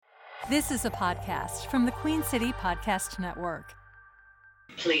This is a podcast from the Queen City Podcast Network.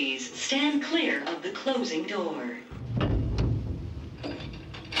 Please stand clear of the closing door.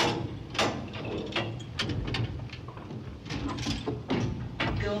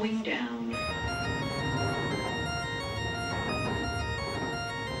 Going down.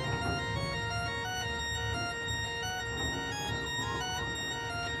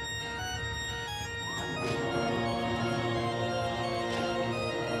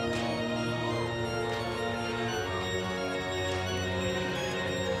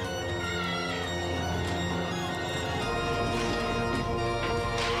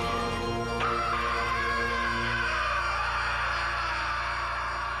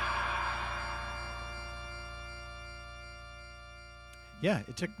 Yeah,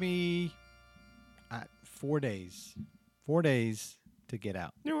 it took me 4 days. 4 days to get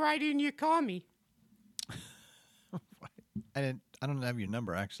out. Why didn't you call me? I don't have your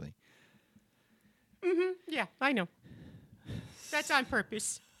number actually. Yeah, I know. That's on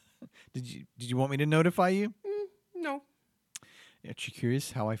purpose. Did you want me to notify you? No. Aren't you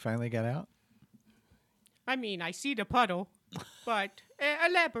curious how I finally got out? I mean, I see the puddle, but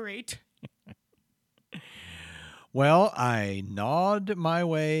elaborate. Well, I gnawed my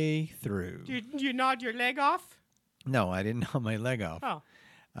way through. Did you nod your leg off? No, I didn't gnaw my leg off.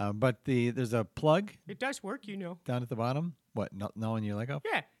 Oh. But there's a plug It does work, you know. down at the bottom. What, gnawing your leg off?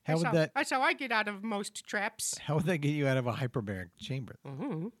 Yeah. That's how I get out of most traps. How would that get you out of a hyperbaric chamber?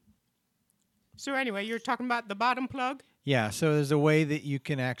 Mm-hmm. So anyway, you're talking about the bottom plug? Yeah, so there's a way that you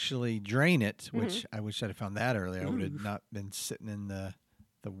can actually drain it, which I wish I'd have found that earlier. I would have not been sitting in the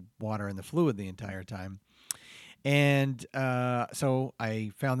water and the fluid the entire time. And so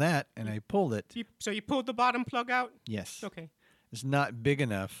I found that, and I pulled it. So you pulled the bottom plug out? Yes. Okay. It's not big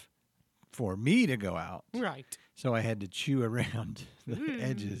enough for me to go out. Right. So I had to chew around the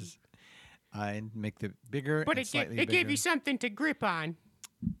edges and make it bigger But and slightly it bigger. gave you something to grip on.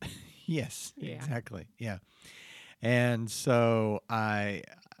 Yes, Yeah. exactly. Yeah. And so I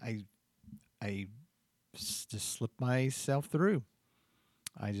just slipped myself through.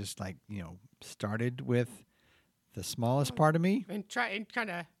 I just started with the smallest part of me. And try and kind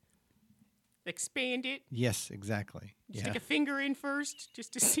of expand it. Yes, exactly. Stick a finger in first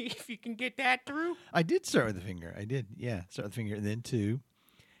just to see if you can get that through. I did start with the finger. I did. Yeah. Start with the finger, and then 2,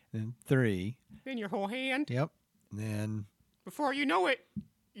 and then 3. Then your whole hand. Yep. And then Before you know it,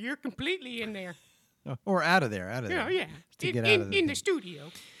 you're completely in there. or out of there. Yeah. To get out of in the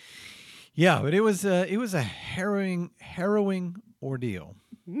studio. Yeah, but it was a harrowing ordeal.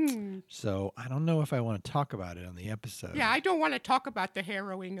 So I don't know if I want to talk about it on the episode. Yeah, I don't want to talk about the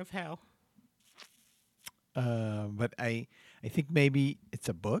harrowing of hell. But I think maybe it's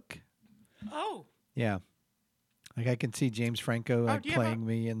a book. Oh. Yeah. Like I can see James Franco playing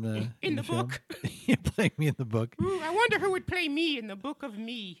me in the the film. book? Yeah, playing me in the book. Ooh, I wonder who would play me in the book of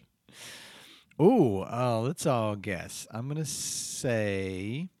me. Ooh, let's all guess. I'm gonna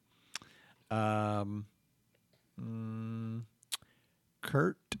say,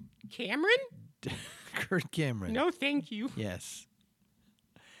 Kurt Cameron? Kurt Cameron. No, thank you. Yes.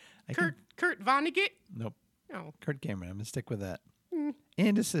 Kurt Vonnegut? Nope. No. Kurt Cameron. I'm gonna stick with that.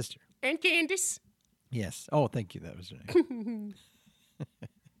 And his sister. And Candace? Yes. Oh, thank you. That was right.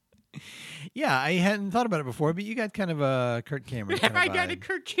 Yeah, I hadn't thought about it before, but you got kind of a Kurt Cameron kind of I got vibe. a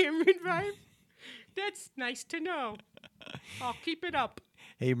Kurt Cameron vibe. That's nice to know. I'll keep it up.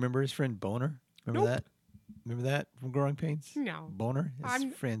 Hey, remember his friend Boner? Remember Nope. that? Remember that from Growing Pains? No. Boner?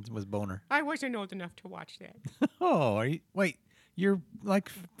 His friend was Boner. I wasn't old enough to watch that. Oh, are you? Wait, you're like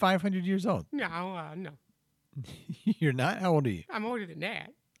 500 years old. No. You're not? How old are you? I'm older than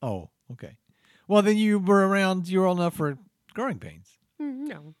that. Oh, okay. Well, then you were old enough for Growing Pains.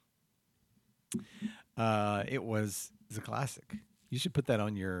 No. It was a classic. You should put that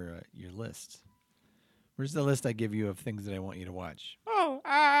on your list. Where's the list I give you of things that I want you to watch? Oh,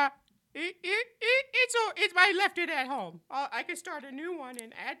 I left it at home. I can start a new one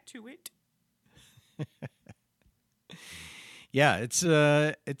and add to it. Yeah,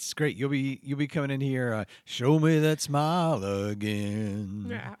 it's great. You'll be coming in here. Show me that smile again.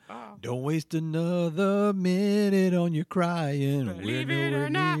 Yeah. Don't waste another minute on your crying. Believe We're it nowhere or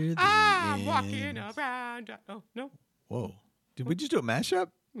not, near the I'm end. walking around. Oh no. Whoa! Did we just do a mashup?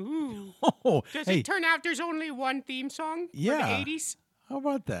 Ooh. Oh, Does hey, it turn out there's only one theme song Yeah. for the 80s? how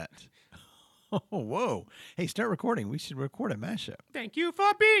about that? Oh, whoa! Hey, start recording. We should record a mashup. Thank you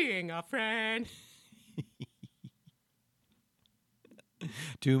for being a friend.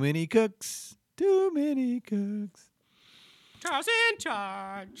 Too many cooks. Too many cooks. Charles in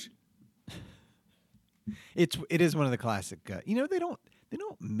charge. It is one of the classic. They They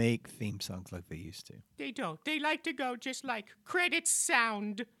don't make theme songs like they used to. They don't. They like to go just like credits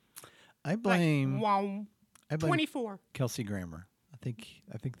sound. I blame Like, wow. I blame 24. Kelsey Grammer. I think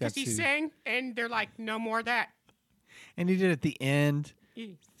Because that's he who. sang, and they're like, no more of that. And he did at the end, Yeah.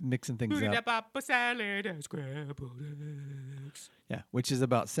 mixing things Booted up. up a salad and scrambled eggs. Yeah, which is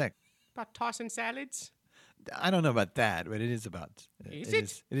about sex. About tossing salads? I don't know about that, but it is about. Is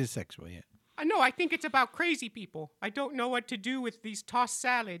it? It is sexual, yeah. No, I think it's about crazy people. I don't know what to do with these tossed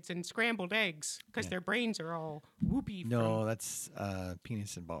salads and scrambled eggs because their brains are all whoopy. No, that's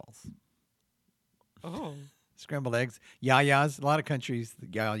penis and balls. Oh. Scrambled eggs. Yayas. A lot of countries, the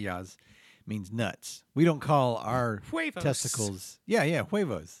yayas means nuts. We don't call our Huevos. testicles. Yeah,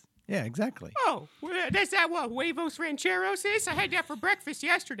 huevos. Yeah, exactly. Oh, is that what huevos rancheros is? I had that for breakfast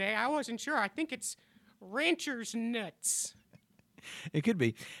yesterday. I wasn't sure. I think it's rancher's nuts. It could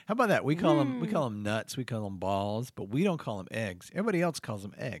be. How about that? We call them nuts. We call them balls, but we don't call them eggs. Everybody else calls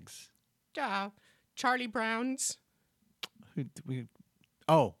them eggs. Charlie Browns.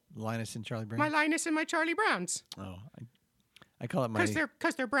 Linus and Charlie Brown. My Linus and my Charlie Browns. Oh, I call it my.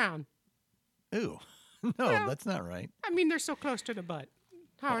 Because they're brown. Ooh, no, Well- that's not right. I mean, they're so close to the butt.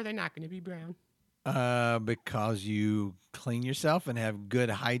 How are they not going to be brown? Because you clean yourself and have good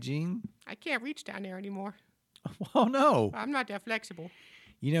hygiene. I can't reach down there anymore. Oh no! I'm not that flexible.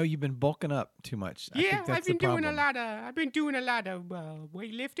 You know you've been bulking up too much. I Yeah, think that's I've been the doing a problem. lot of. I've been doing a lot of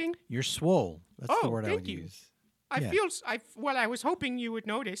weightlifting. You're swole. That's the Oh, word I thank would you. use. I Yeah. feel. I was hoping you would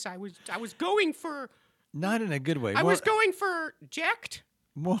notice. I was going for. Not in a good way. I was going for jacked.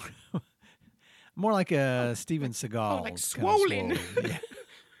 more, more like a Steven Seagal. like kind of swollen. swole. Yeah.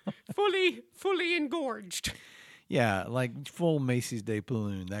 fully engorged. Yeah, like full Macy's Day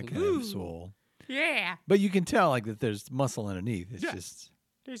Balloon, that kind Ooh. of swole. Yeah. But you can tell like that there's muscle underneath. It's Yeah. just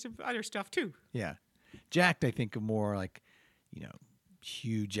There's other stuff too. yeah. Jacked, I think of more like,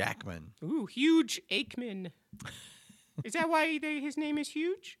 Hugh Jackman. Ooh, huge Aikman. Is that why his name is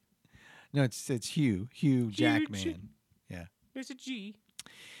Huge? No, it's Hugh Jackman. Yeah. There's a G.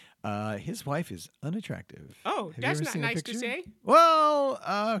 His wife is unattractive. Oh, Have you that's ever not seen a nice to picture? say. Well,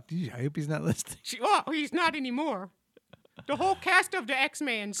 I hope he's not listening. He's not anymore. The whole cast of the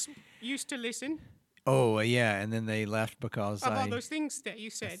X-Mans used to listen Oh, yeah, and then they left because of all I those things that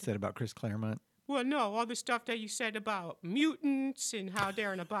you said. said about Chris Claremont. Well, no, all the stuff that you said about mutants and how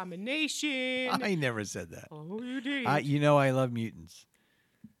they're an abomination. I never said that. Oh, you did. I love mutants.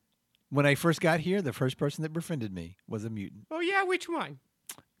 When I first got here, the first person that befriended me was a mutant. Oh, yeah, which one?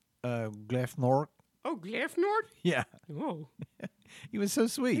 Glafnork. Oh, Glafnord? Yeah, Oh, he was so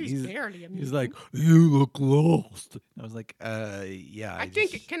sweet. he's barely a mutant. He's like, you look lost. I was like, yeah. I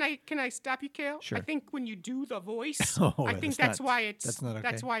think can I stop you, Kale? Sure. I think when you do the voice, Oh, I think that's not- why that's not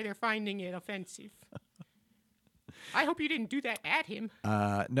okay. why they're finding it offensive. I hope you didn't do that at him.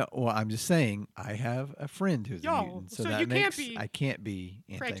 No, well, I'm just saying I have a friend who's a Yo, mutant, so that you can't makes be I can't be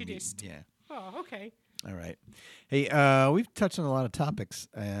anti-mutant. prejudiced. Yeah. Oh, okay. All right. Hey, we've touched on a lot of topics,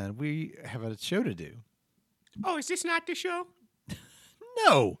 and we have a show to do. Oh, is this not the show?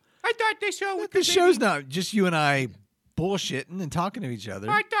 No, I thought this show was the show's not just you and I bullshitting and talking to each other.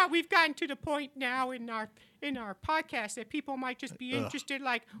 I thought we've gotten to the point now in our podcast that people might just be interested.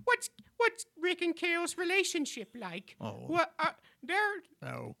 Like, what's Rick and Kale's relationship like? Oh. What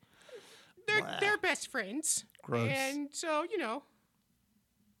No. they're best friends. Gross. And so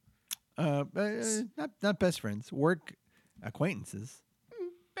Not best friends, work acquaintances.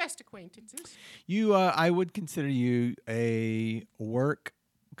 best acquaintances. You, I would consider you a work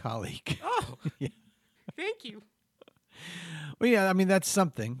colleague. Oh, Yeah. thank you. Well, yeah, I mean that's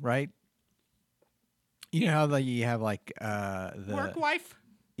something, right? You know how you have like the Work wife.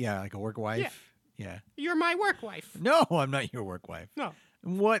 yeah, like a work wife. Yeah. You're my work wife. No, I'm not your work wife. No.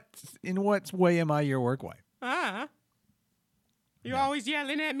 In what way am I your work wife? You're No. always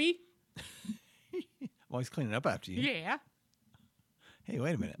yelling at me. I'm always cleaning up after you. Yeah. Hey,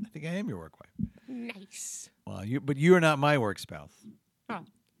 wait a minute. I think I am your work wife. Nice. Well, but you are not my work spouse. Oh.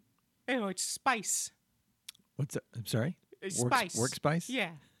 Oh, it's Spice. What's that? I'm sorry. It's Work- Spice. Work Spice?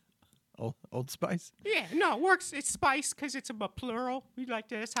 Yeah. Old Spice? Yeah. No, it's Spice because it's a plural. We like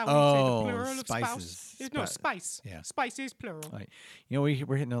to. That's how we say Oh, the plural of spices. spouse. No, Spice. Yeah. Spice is plural. All right. You know,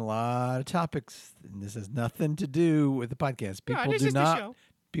 we're hitting a lot of topics, and this has nothing to do with the podcast. No, this is the show.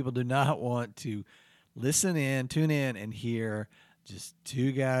 People do not want to tune in, and hear just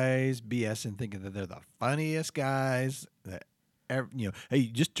two guys BSing, thinking that they're the funniest guys that ever. Hey,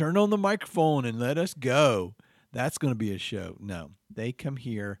 just turn on the microphone and let us go. That's going to be a show. No, they come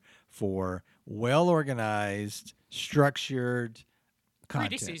here for well-organized, structured content.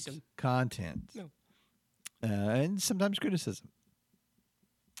 Criticism. Content. No. And sometimes criticism.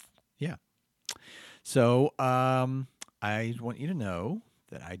 So I want you to know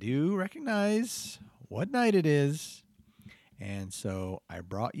that I do recognize what night it is. And so I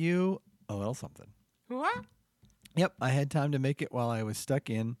brought you a little something. What? Yep, I had time to make it while I was stuck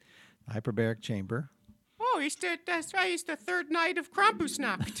in the hyperbaric chamber. Oh, that's right. It's the third night of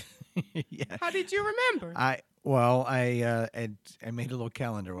Krampusnacht. Yeah. How did you remember? I made a little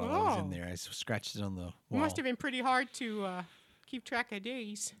calendar while I was in there. I scratched it on the wall. It must have been pretty hard to keep track of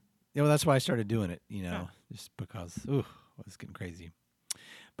days. Yeah, well, that's why I started doing it, just because, it was getting crazy.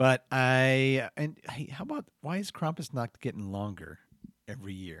 But hey, how about, why is Krampusnacht getting longer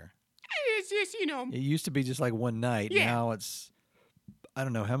every year? It's just, It used to be just like one night. Yeah. Now it's, I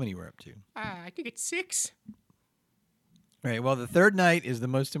don't know how many we're up to. I think it's 6. Right. Well, the third night is the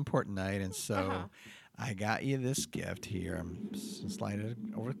most important night, and so Uh-huh. I got you this gift here. I'm sliding it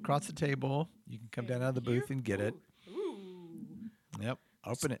over across the table. You can come down out of the booth and get it. Ooh. Yep.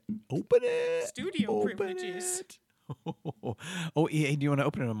 Open it. Open it. Studio Open privileges. it. Oh, hey, do you want to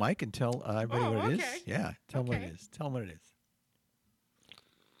open it on mic and tell everybody what it is? Okay. Yeah. Tell them what it Okay. is. Tell them what it is.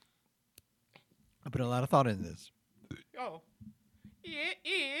 I put a lot of thought into this. Oh. It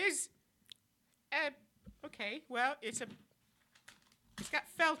is. Okay. Well, it's got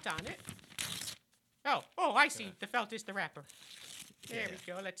felt on it. Oh, I see. The felt is the wrapper. There we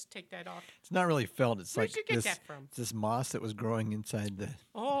go. Let's take that off. It's not really felt. It's Where'd like you get this, that from? it's this moss that was growing inside the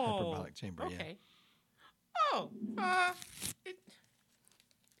hyperbolic chamber. Yeah. Okay. Oh,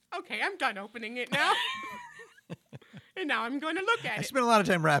 okay, I'm done opening it now. And now I'm going to look at I it. spent a lot of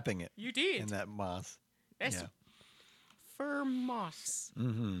time wrapping it You did. in that moss. That's Yeah. fur moss.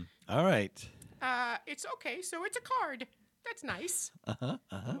 Mm-hmm. All right. It's okay, so it's a card. That's nice.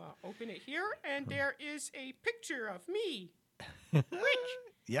 Open it here, and there is a picture of me. Rick.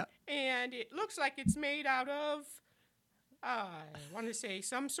 Yeah. And it looks like it's made out of, I want to say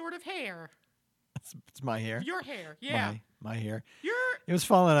some sort of hair. It's my hair. Your hair, yeah. My hair. Your It was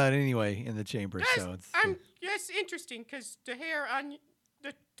falling out anyway in the chamber, so it's. That's interesting because the hair on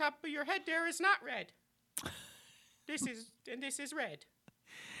the top of your head there is not red. This is red.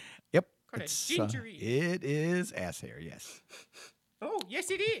 Yep. Kinda It's, gingery. it is ass hair. Yes. Oh,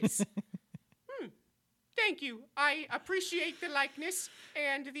 yes, it is. Thank you. I appreciate the likeness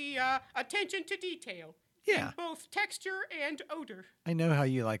and the attention to detail. Yeah. In both texture and odor. I know how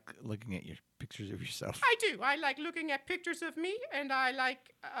you like looking at your pictures of yourself. I do. I like looking at pictures of me, and I like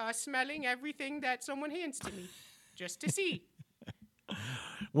smelling everything that someone hands to me, just to see.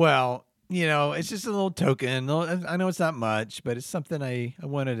 Well, it's just a little token. I know it's not much, but it's something I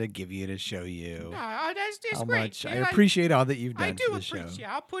wanted to give you to show you That's just how great. much I And appreciate all that you've done I do for the show. appreciate.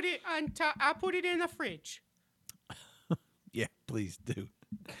 I'll put it on top. I'll put it in the fridge. Yeah, please do.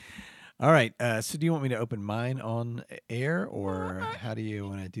 All right. So do you want me to open mine on air, or how do you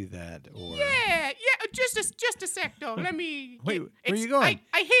want to do that? Or Yeah. Just a sec though. Let me. Wait, get- where are you it's- going?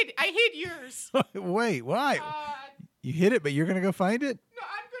 I hid yours. Wait, why? No, You hit it, but you're gonna go find it?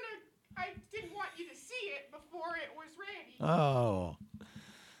 I didn't want you to see it before it was ready. Oh.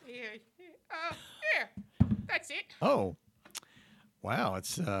 Here. That's it. Oh. Wow.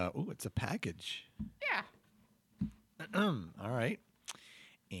 It's it's a package. Yeah. All right.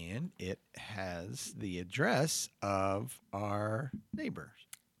 And it has the address of our neighbors.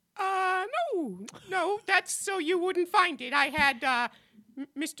 No, that's so you wouldn't find it. I had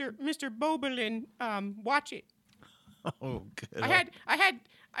Mr. Boberlin watch it. Oh, good.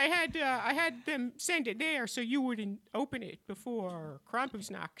 I had them send it there so you wouldn't open it before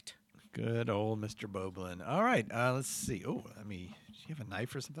Krampusnacht. Good old Mr. Boblin. All right. Let's see. Oh, do you have a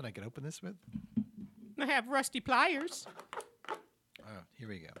knife or something I can open this with? I have rusty pliers. Oh, here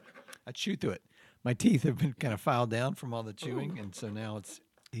we go. I chew through it. My teeth have been kind of filed down from all the chewing, and so now it's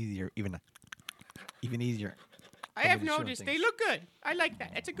easier, even easier. I have me to chew on noticed they things. look good. I like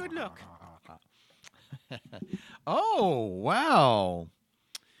that. It's a good look. Oh, wow.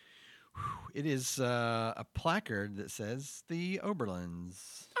 It is a placard that says the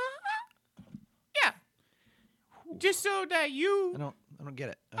Oberlins. Yeah. Just so that you, I don't get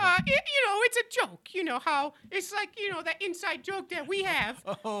it. it's a joke. You know how it's like, that inside joke that we have.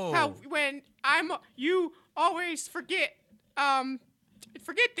 Oh. How when you always forget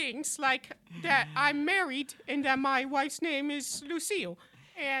things like that I'm married and that my wife's name is Lucille.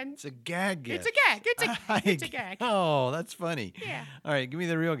 And It's a gag gift. it's a gag. It's a gag. Oh, that's funny. Yeah. All right, give me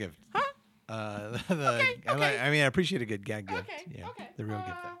the real gift. Huh? Okay. I appreciate a good gag gift. Okay. Yeah, Okay. the real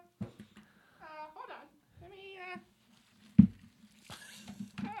gift. Hold on. Let me.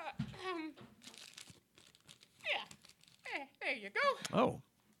 Yeah. There you go. Oh,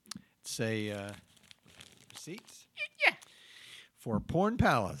 it's a receipts Yeah. for Porn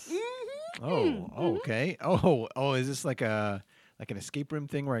Palace. Mm-hmm. Oh, okay. Oh, is this like an escape room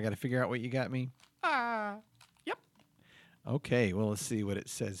thing where I got to figure out what you got me? Yep. Okay, well, let's see what it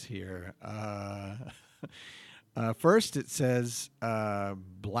says here. First, it says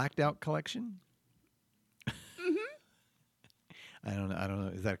blacked out collection. I don't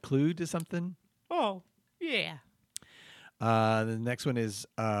know. Is that a clue to something? Oh, yeah. The next one is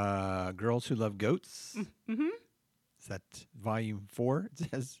Girls Who Love Goats. Mm-hmm. Is that volume 4? It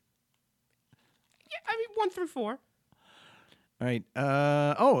says. Yeah, I mean 1 through 4. All right.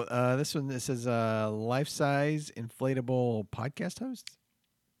 This one, it says life-size inflatable podcast host.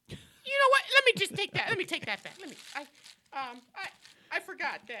 You know what? Let me just take that. Let me take that back. I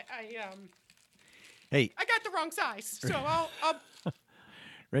forgot that Hey, I got the wrong size. So I'll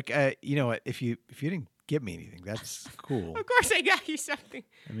Rick, you know what? If you didn't give me anything, that's cool. Of course I got you something.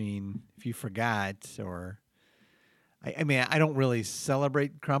 I mean, if you forgot or I mean, I don't really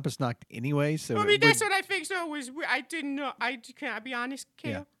celebrate Krampusnacht anyway, so I mean, that's what I think. So I didn't know. Can I be honest,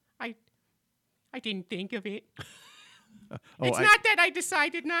 Kale? Yeah. I didn't think of it. Oh, It's not that I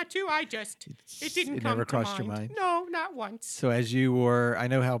decided not to. It didn't it come never to crossed mind. your mind? No, not once. So as you were, I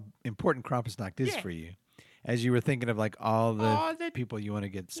know how important Krampusnacht is Yeah. for you. As you were thinking of like all All the the- people you want to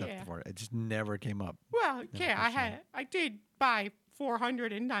get stuff Yeah. for, it just never came up. Well, yeah, crossed your mind. I did buy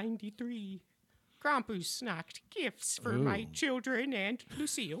 493 Krampusnacht gifts for my Ooh. children and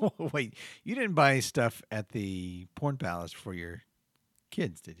Lucille. Wait, you didn't buy stuff at the Porn Palace for your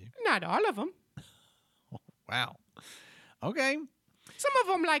kids, did you? Not all of them. Wow. Okay. Some of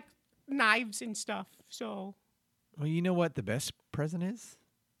them like knives and stuff. So Well, you know what the best present is?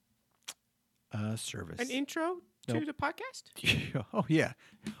 Service. an intro to Nope. the podcast. Oh, yeah.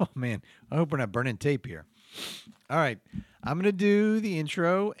 Oh, man. I hope we're not burning tape here. All right. I'm going to do the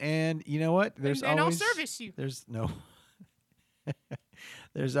intro, and you know what? There's and then always... I'll service you. There's no...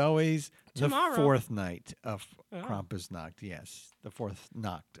 There's always Tomorrow. the fourth night of Oh. Krampusnacht. Yes, the fourth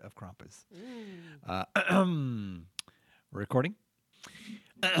Nacht of Krampus. Recording.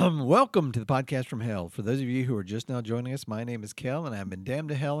 Welcome to the podcast from hell. For those of you who are just now joining us, my name is Kel, and I've been damned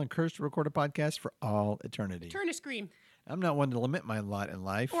to hell and cursed to record a podcast for all eternity. Turn a scream. I'm not one to limit my lot in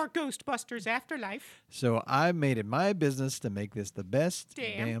life, Or Ghostbusters Afterlife. so I've made it my business to make this the best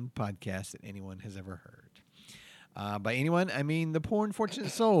Damn. damn podcast that anyone has ever heard. By anyone, I mean the poor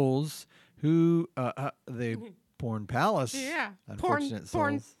unfortunate souls who, the Porn Palace, Yeah. unfortunate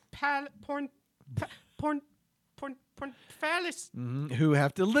souls, Porn phallus. who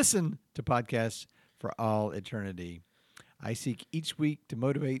have to listen to podcasts for all eternity. I seek each week to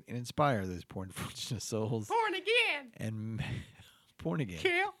motivate and inspire those poor unfortunate souls Porn again. and porn again.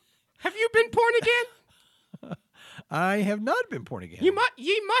 Kale, have you been porn again? I have not been porn again. You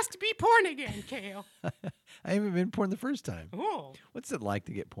must be porn again, Kale. I haven't been porn the first time. Oh. What's it like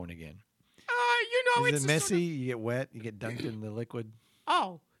to get porn again? You know, Is it's it a messy? sort You get wet? You get dunked in the liquid? of,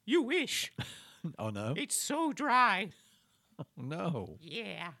 oh, you wish. Oh, no? It's so dry. No.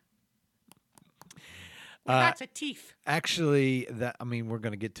 Yeah. Lots of teeth. Actually, we're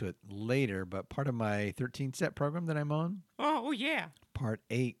going to get to it later, but part of my 13-step program that I'm on, Oh, yeah.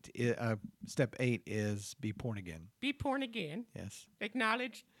 step 8 is be porn again. Be porn again. Yes.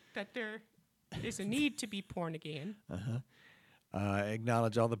 Acknowledge that there is a need to be porn again.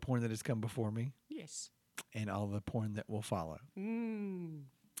 Acknowledge all the porn that has come before me Yes. and all the porn that will follow. Mm.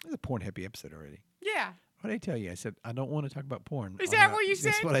 It's a porn happy episode already. Yeah. What did I tell you? I said, I don't want to talk about porn. Is on that a- what you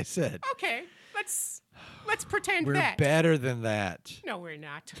That's said? what I said. Okay. Let's pretend We're that. better than that. No, we're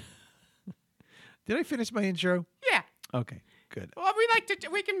not. Did I finish my intro? Yeah. Okay, good. Well,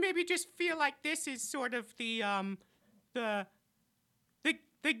 we can maybe just feel like this is sort of the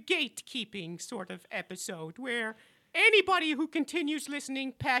gatekeeping sort of episode where anybody who continues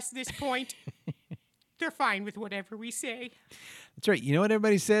listening past this point, they're fine with whatever we say. That's right. You know what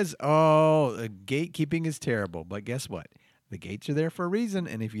everybody says? Oh, gatekeeping is terrible. But guess what? The gates are there for a reason,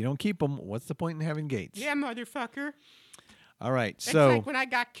 and if you don't keep them, what's the point in having gates? Yeah, motherfucker. All right, It's so like when I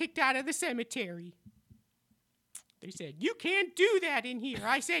got kicked out of the cemetery. They said, you can't do that in here.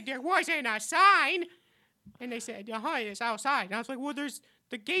 I said, there wasn't a sign. And they said, it's outside. And I was like, well, there's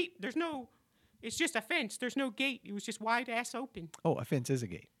the gate. It's just a fence. There's no gate. It was just wide ass open. a fence is a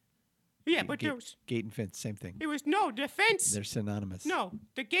gate. Yeah, but there was, Gate and fence, same thing. the fence. They're synonymous. No,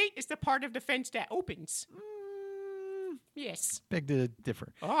 the gate is the part of the fence that opens. Yes. Beg to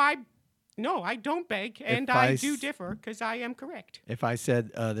differ. Oh, I don't beg, and If I I do s- differ because I am correct. If I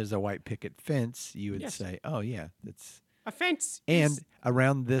said there's a white picket fence, you would Yes. say, oh, yeah, that's... A fence And is,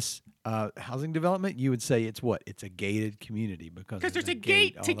 around this housing development, you would say it's what? It's a gated community because 'Cause there's a a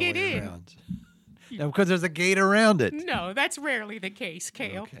gate all to the get way in. around. No, because there's a gate around it. no, that's rarely the case,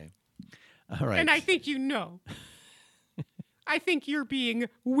 Kale. Okay. All right. And I think you know. I think you're being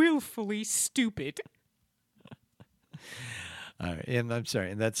willfully stupid. All right. And I'm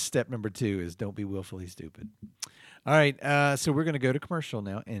sorry. And that's step number 2 is don't be willfully stupid. All right. So we're going to go to commercial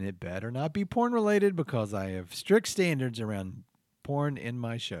now. And it better not be porn related because I have strict standards around porn in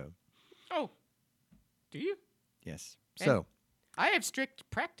my show. Oh, do you? Yes. And So I have strict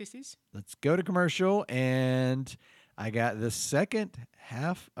practices. let's go to commercial. And I got the second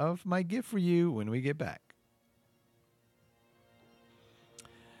half of my gift for you when we get back.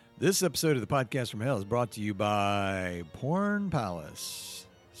 This episode of the Podcast from Hell is brought to you by Porn Palace,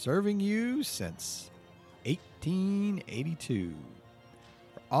 serving you since 1882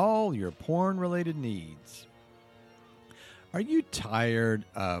 for all your porn-related needs. Are you tired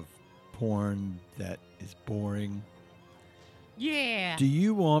of porn that is boring? Yeah. Do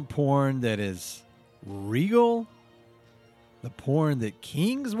you want porn that is regal? The porn that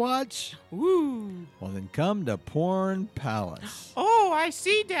kings watch? Ooh. Well, then come to Porn Palace. Oh, I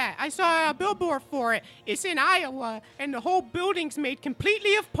see that. I saw a billboard for it. It's in Iowa, and the whole building's made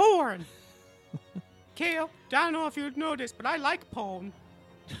completely of porn. Kale, I don't know if you've noticed, but I like porn.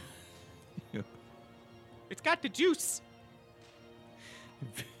 It's got the juice.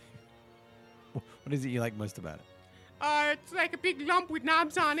 What is it you like most about it? It's like a big lump with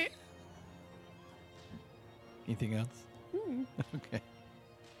knobs on it. Anything else? Okay.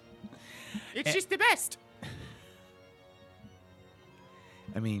 It's just the best.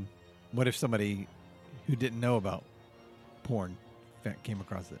 I mean, what if somebody who didn't know about porn came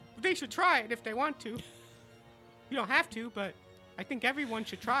across it? They should try it if they want to. You don't have to, but I think everyone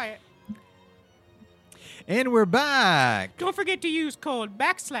should try it. And we're back. Don't forget to use code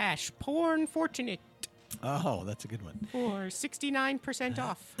 /PornFortunate Oh, that's a good one. for 69%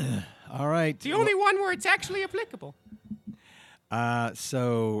 off. All right. The only one where it's actually applicable.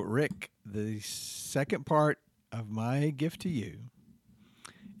 So, Rick, the second part of my gift to you,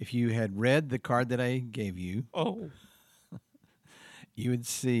 if you had read the card that I gave you, Oh. you would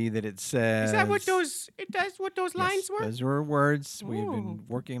see that it says... Is that what those lines were? Those were words. We've Ooh. been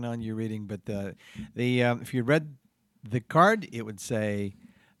working on you reading, but if you read the card, it would say,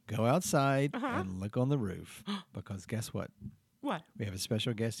 go outside and look on the roof, because guess what? What? We have a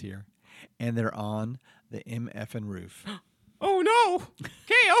special guest here, and they're on the MFN roof. Oh, no.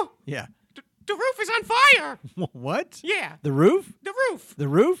 Kale, Yeah. the roof is on fire. What? Yeah. The roof? The roof. The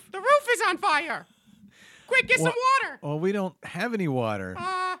roof? The roof is on fire. Quick, get some water. Well, we don't have any water.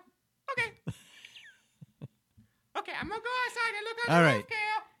 Okay. Okay, I'm going to go outside and look on All the right. roof,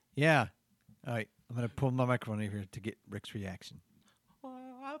 Kale. Yeah. All right. I'm going to pull my microphone over here to get Rick's reaction.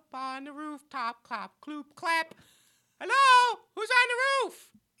 Up on the rooftop, clap, cloop, clap. Hello? Who's on the roof?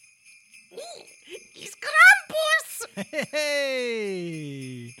 It's Krampus!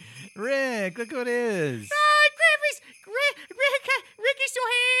 Hey! Rick, look what it is. Rick is so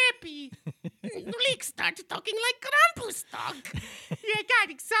happy. Rick started talking like Krampus talk. Yeah, I got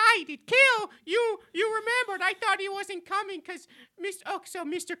excited. Kill, you remembered. I thought he wasn't coming because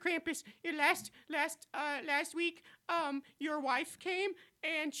Mr. Krampus, last week, your wife came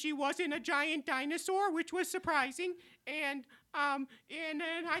and she wasn't a giant dinosaur, which was surprising. And then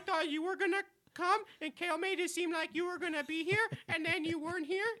I thought you were gonna come, and Kale made it seem like you were gonna be here, and then you weren't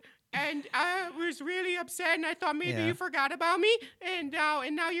here. And I was really upset, and I thought maybe you forgot about me, and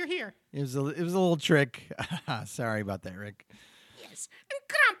now you're here. It was a little trick. Sorry about that, Rick. Yes,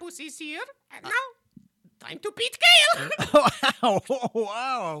 and Krampus is here, and now time to beat Kale. Wow!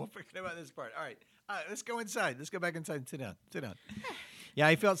 Wow! Forget about this part. All right, let's go inside. Let's go back inside and sit down. Yeah,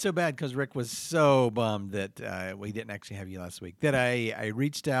 I felt so bad because Rick was so bummed that we didn't actually have you last week. That I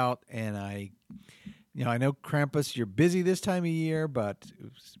reached out and I know Krampus, you're busy this time of year, but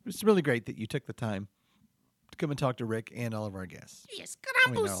it's really great that you took the time to come and talk to Rick and all of our guests. Yes,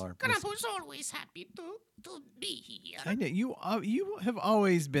 Krampus always happy to be here. I know you have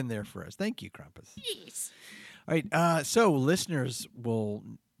always been there for us. Thank you, Krampus. Yes. All right, so listeners will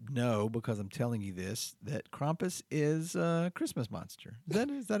know, because I'm telling you this, that Krampus is a Christmas monster.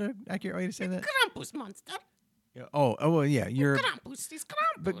 Is that an accurate way to say that? Krampus monster. Yeah. Oh, well, yeah. Krampus is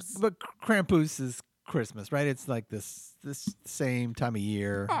Krampus. But Krampus is Christmas, right? It's like this same time of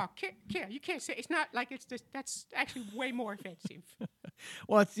year. Oh, you can't say it's not like it's this. That's actually way more offensive.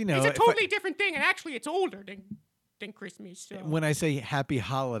 Well, it's it's a totally different thing, and actually, it's older than Christmas. So. When I say happy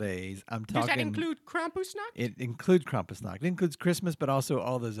holidays, I'm talking. Does that include Krampusnacht? It includes Krampusnacht. It includes Christmas, but also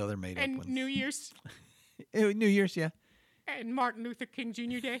all those other made-up ones. And New Year's. New Year's, yeah. And Martin Luther King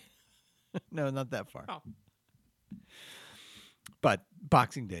Jr. Day. No, not that far. Oh. But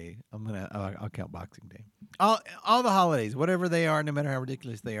Boxing Day, I'll count Boxing Day. All the holidays, whatever they are, no matter how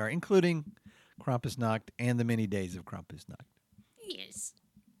ridiculous they are, including Krampusnacht and the many days of Krampusnacht. Yes.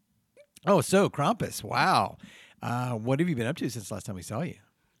 Oh, so Krampus, wow. What have you been up to since last time we saw you?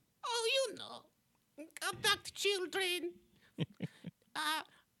 Oh, you know. Abduct children.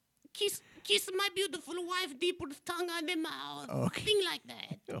 Kiss my beautiful wife deep with tongue on the mouth. Okay. Thing like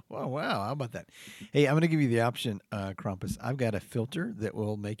that. Oh, wow. How about that? Hey, I'm going to give you the option, Krampus. I've got a filter that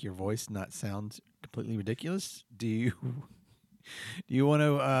will make your voice not sound completely ridiculous. Do you want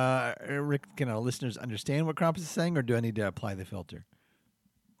to, Rick, can our listeners understand what Krampus is saying, or do I need to apply the filter?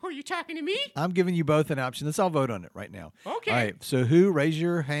 Are you talking to me? I'm giving you both an option. Let's all vote on it right now. Okay. All right. So raise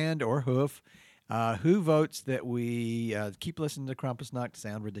your hand or hoof. Who votes that we keep listening to Krampusnacht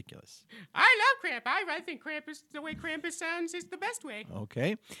sound ridiculous? I love Krampus. I think Krampus, the way Krampus sounds is the best way.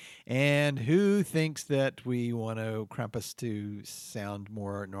 Okay. And who thinks that we want Krampus to sound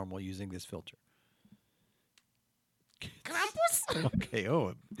more normal using this filter? Krampus? Okay.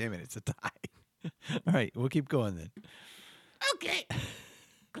 Oh, damn it. It's a tie. All right. We'll keep going then. Okay.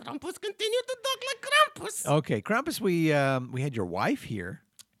 Krampus continued to talk like Krampus. Okay. Krampus, we had your wife here.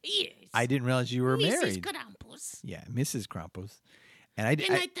 Yes. I didn't realize you were Mrs. married. Krampus. Yeah, Mrs. Krampus. And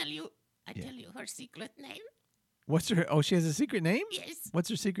Can I tell you her secret name? What's her? Oh, she has a secret name? Yes. What's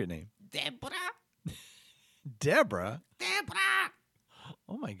her secret name? Deborah. Deborah? Deborah.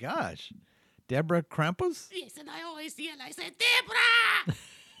 Oh, my gosh. Deborah Krampus? Yes, and I always yell, I say, Deborah!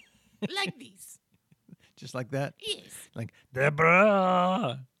 Like this. Just like that? Yes. Like,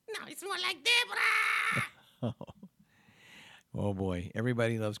 Deborah! No, it's more like Deborah! Oh, boy.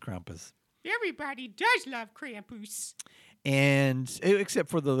 Everybody loves Krampus. Everybody does love Krampus. And except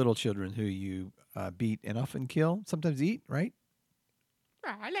for the little children who you beat and often kill, sometimes eat, right?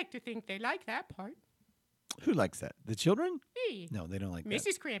 I like to think they like that part. Who likes that? The children? Me. No, they don't like that.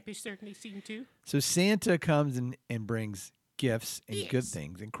 Mrs. Krampus certainly seemed to. So Santa comes and brings gifts and good Yes.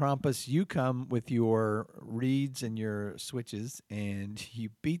 things. And Krampus, you come with your reeds and your switches, and you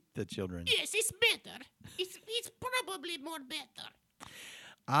beat the children. Yes, it's better. It's probably more better.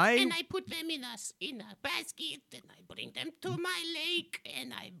 I And I put them in a basket, and I bring them to my lake,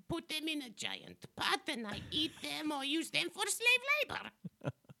 and I put them in a giant pot, and I eat them or use them for slave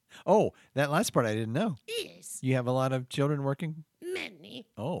labor. Oh, that last part I didn't know. Yes, You have a lot of children working? many.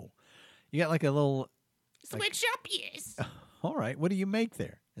 Oh. You got like a little... Sweatshop, yes. All right. What do you make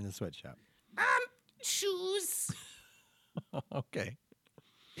there in the sweatshop? Shoes, Okay.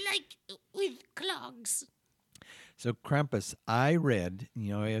 like with clogs. So Krampus, I read,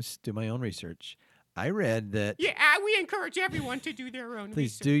 I have to do my own research. I read that... Yeah, we encourage everyone to do their own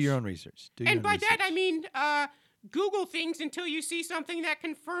Please research. do your own research. And by that, I mean Google things until you see something that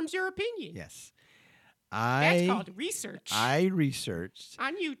confirms your opinion. Yes. That's called research. I researched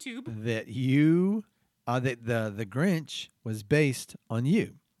On YouTube. that you, that the Grinch was based on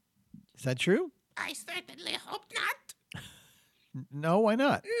you. Is that true? I certainly hope not. No, why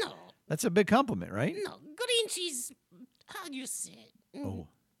not? No, That's a big compliment, right? no. Grinch is, how do you say it? Oh,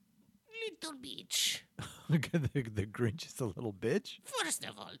 Little bitch. the Grinch is a little bitch. First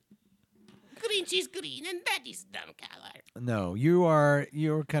of all, Grinch is green and that is dumb color. No,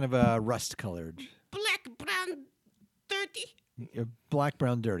 you're kind of a rust colored, Black, brown, dirty. black,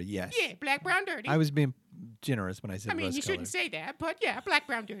 brown, dirty. Yes. Yeah, black, brown, dirty. I was being generous when I said I mean, rust you shouldn't say that, but yeah, black,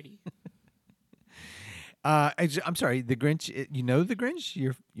 brown, dirty. I'm sorry. The Grinch. You know the Grinch.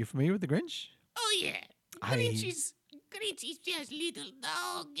 You're familiar with the Grinch? Oh yeah, Grinch is just little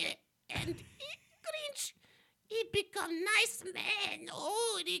dog, and Grinch, he become nice man.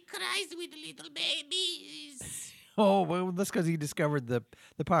 Oh, and he cries with little babies. Oh well, that's because he discovered the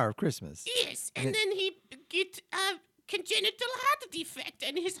power of Christmas. Yes, and then he get a congenital heart defect,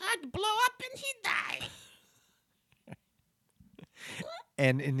 and his heart blow up, and he die.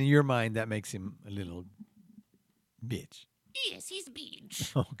 And in your mind, that makes him a little bitch. Yes, he's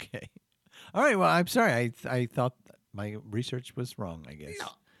bitch. Okay. All right. Well, I'm sorry. I thought my research was wrong, I guess. No,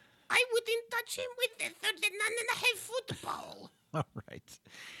 I wouldn't touch him with the 39.5 football. All right.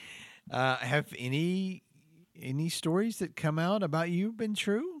 Have any stories that come out about you been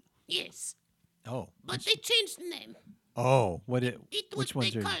true? Yes, Oh. but they changed the name. Oh. It Which what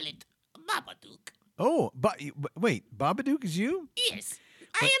ones they are? call it, Babadook. Oh. Wait. Babadook is you? Yes,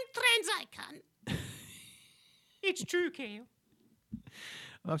 I am trans icon. It's true, Kale.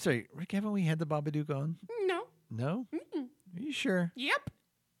 I'm sorry, Rick. Haven't we had the Babadook on? No. No. Are you sure? Yep.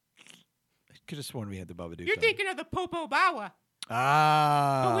 I could have sworn we had the Babadook. You're on. thinking of the Popo Bawa.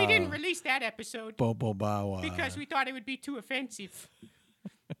 Ah. But we didn't release that episode Bobo Bawa. because we thought it would be too offensive.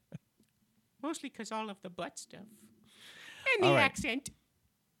 Mostly because all of the butt stuff. And the All right. accent.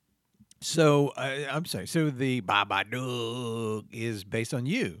 So I'm sorry. So the Babadook is based on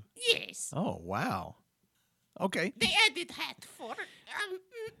you. Yes. Oh, wow. Okay. They added hat for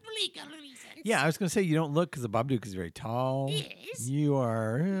legal reasons. Yeah, I was going to say you don't look because the Babadook is very tall. Yes. You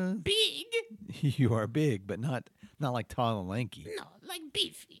are Big? you are big, but not like tall and lanky. No, like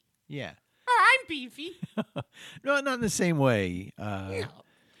beefy. Yeah. Oh, I'm beefy. No, not in the same way. No.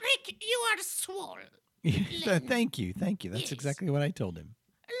 Rick, you are swole. Thank you. That's Yes. exactly what I told him.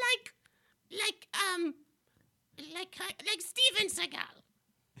 Like Steven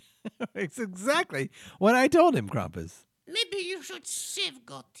Seagal. It's exactly what I told him, Krampus. Maybe you should shave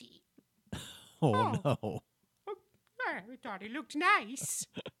goatee. Oh, no. Oh, I thought it looked nice.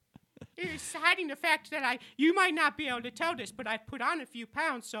 It's hiding the fact that you might not be able to tell this, but I put on a few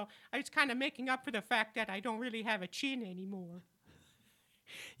pounds, so it's kind of making up for the fact that I don't really have a chin anymore.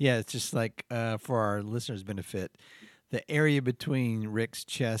 Yeah, it's just like for our listeners' benefit, the area between Rick's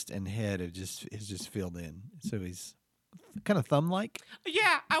chest and head is just filled in. So he's kind of thumb-like.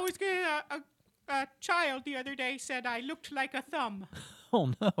 Yeah, I was gonna. A child the other day said I looked like a thumb.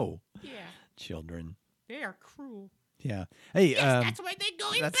 Oh, no. Yeah, Children. they are cruel. Yeah. Hey, Yes, that's why they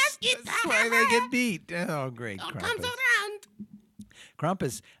go in basket. that's why they get beat. Oh, great, All Krampus. comes around.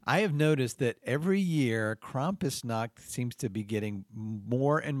 Krampus, I have noticed that every year Krampusnacht seems to be getting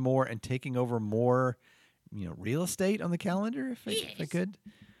more and more and taking over more, real estate on the calendar. If I Yes. could,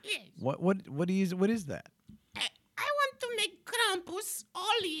 Yes. what is that? I want to make Krampus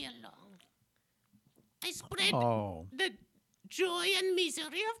all year long. I spread Oh, the joy and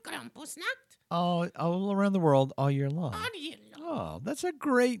misery of Krampusnacht all around the world all year long. all year long. Oh, that's a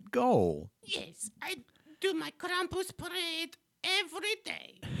great goal. Yes, I do my Krampus parade every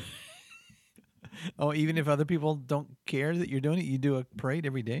day. Oh, even if other people don't care that you're doing it, you do a parade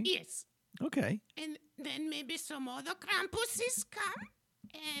every day? Yes. Okay. And then maybe some other Krampuses come,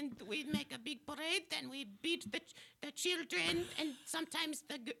 and we make a big parade, and we beat the children and sometimes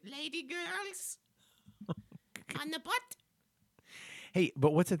the lady girls on the butt. Hey,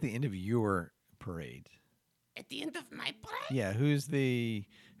 but what's at the end of your parade? At the end of my parade? Yeah, who's the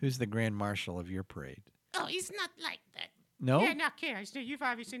grand marshal of your parade? Oh, he's not like that. No? Yeah, not cares. You've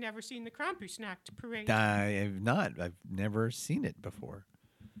obviously never seen the Krampusnacht parade. I have not. I've never seen it before.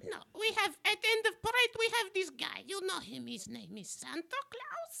 No, we have, at the end of parade, we have this guy. You know him. His name is Santa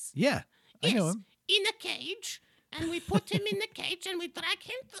Claus. Yeah, I Yes, know him. in a cage. And we put him in the cage and we drag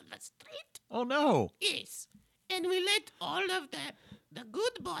him to the street. Oh, no. Yes. And we let all of the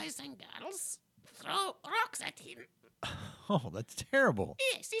good boys and girls throw rocks at him. Oh, that's terrible.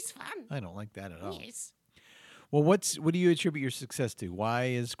 Yes, it's fun. I don't like that at all. Yes. Well, what do you attribute your success to? Why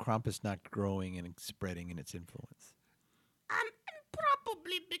is Krampusnacht growing and spreading in its influence?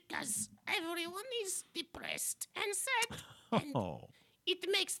 Probably because everyone is depressed and sad. And Oh, it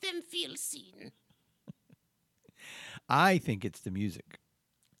makes them feel seen. I think it's the music.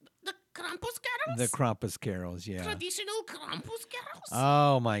 The Krampus carols? The Krampus carols, yeah. Traditional Krampus carols?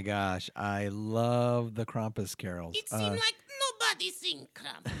 Oh my gosh, I love the Krampus carols. It seemed like nobody sing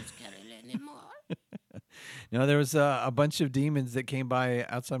Krampus carol anymore. No, there was a bunch of demons that came by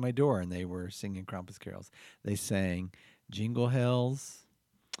outside my door, and they were singing Krampus carols. They sang Jingle Hells.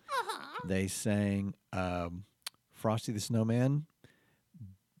 Uh-huh. They sang Frosty the Snowman,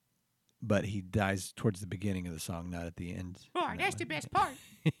 but he dies towards the beginning of the song, not at the end. Boy, No. that's the best part.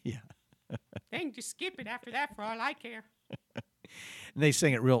 Yeah. They can just skip it after that for all I care. And they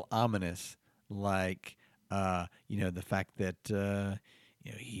sang it real ominous, like, the fact that,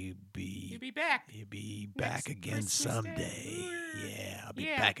 he'd You'll be be back. back Next again Christmas someday. Day. Yeah, I'll be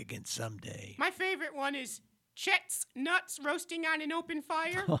Yeah. back again someday. My favorite one is Chet's nuts roasting on an open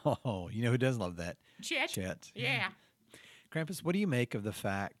fire. Oh, you know who does love that? Chet. Chet. Yeah. Krampus, what do you make of the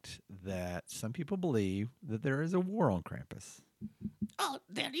fact that some people believe that there is a war on Krampus? Oh,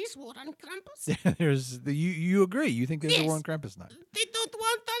 there is war on Krampus? You agree? You think there's a war on Yes. Krampus night? They don't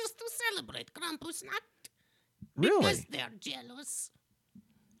want us to celebrate Krampusnacht. Really? Because they're jealous.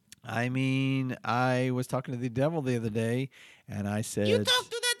 I mean, I was talking to the devil the other day, and I said, You talk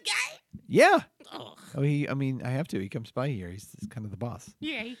to that guy? "Yeah." Oh. Oh, I have to. He comes by here. He's kind of the boss.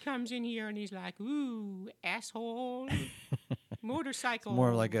 Yeah, he comes in here and he's like, ooh, asshole. Motorcycle.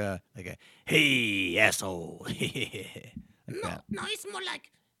 More like a hey asshole. Like that. No, it's more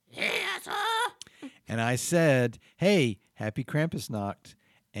like, hey, asshole. And I said, "Hey, happy Krampusnacht,"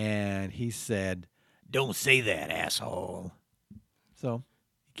 and he said, "Don't say that, asshole." So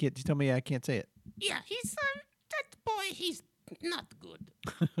you tell me I can't say it. Yeah, he's, that boy, he's not good.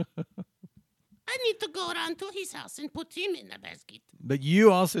 I need to go around to his house and put him in a basket. But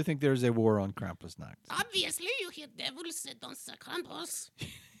you also think there's a war on Krampusnacht. Obviously, you hear devils say don't say Krampus.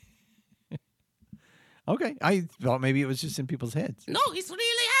 Okay, I thought maybe it was just in people's heads. No, it's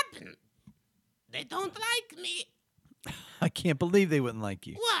really happened. They don't like me. I can't believe they wouldn't like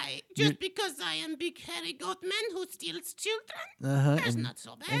you. Why? Just because I am big hairy goat man who steals children? That's And, not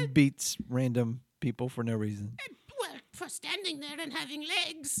so bad. and beats random people for no reason. Well, for standing there and having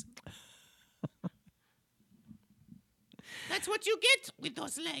legs. That's what you get with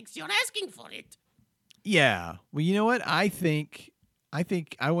those legs. You're asking for it. Yeah. Well, you know what? I think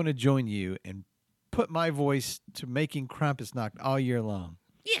I want to join you and put my voice to making Krampusnacht all year long.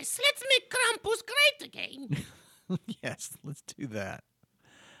 Yes, let's make Krampus great again. Yes, let's do that.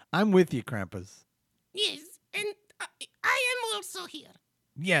 I'm with you, Krampus. Yes, and I am also here.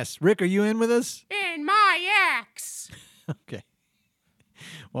 Yes. Rick, are you in with us? And my axe. Okay.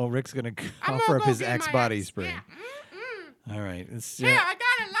 Well, Rick's going to I'm offer gonna up go his get axe my body axe. spray. Yeah. All right. Let's, Here, I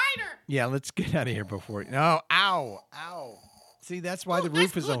got a lighter. yeah, let's get out of here before. No, ow. See, that's why Oh, the that's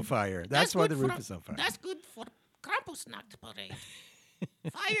roof is good. on fire. That's why good the roof for- is on fire. That's good for Krampusnacht parade.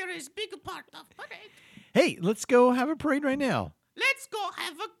 Fire is big part of parade. Hey, let's go have a parade right now. Let's go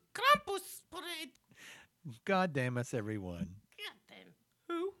have a Krampus parade. God damn us, everyone. God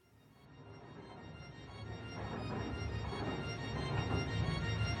damn. Who?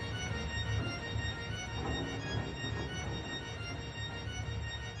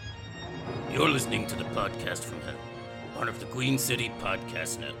 You're listening to the podcast from hell, part of the Queen City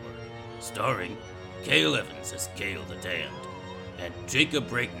Podcast Network, starring Cale Evans as Cale the Damned, and Jacob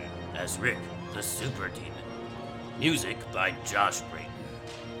Brayton as Rick the Super Demon. Music by Josh Brayton.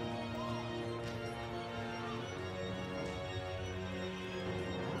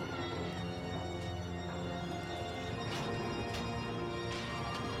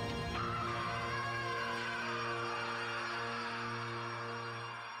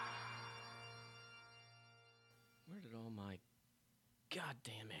 Where did all my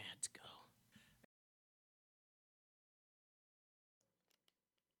goddamn ads go?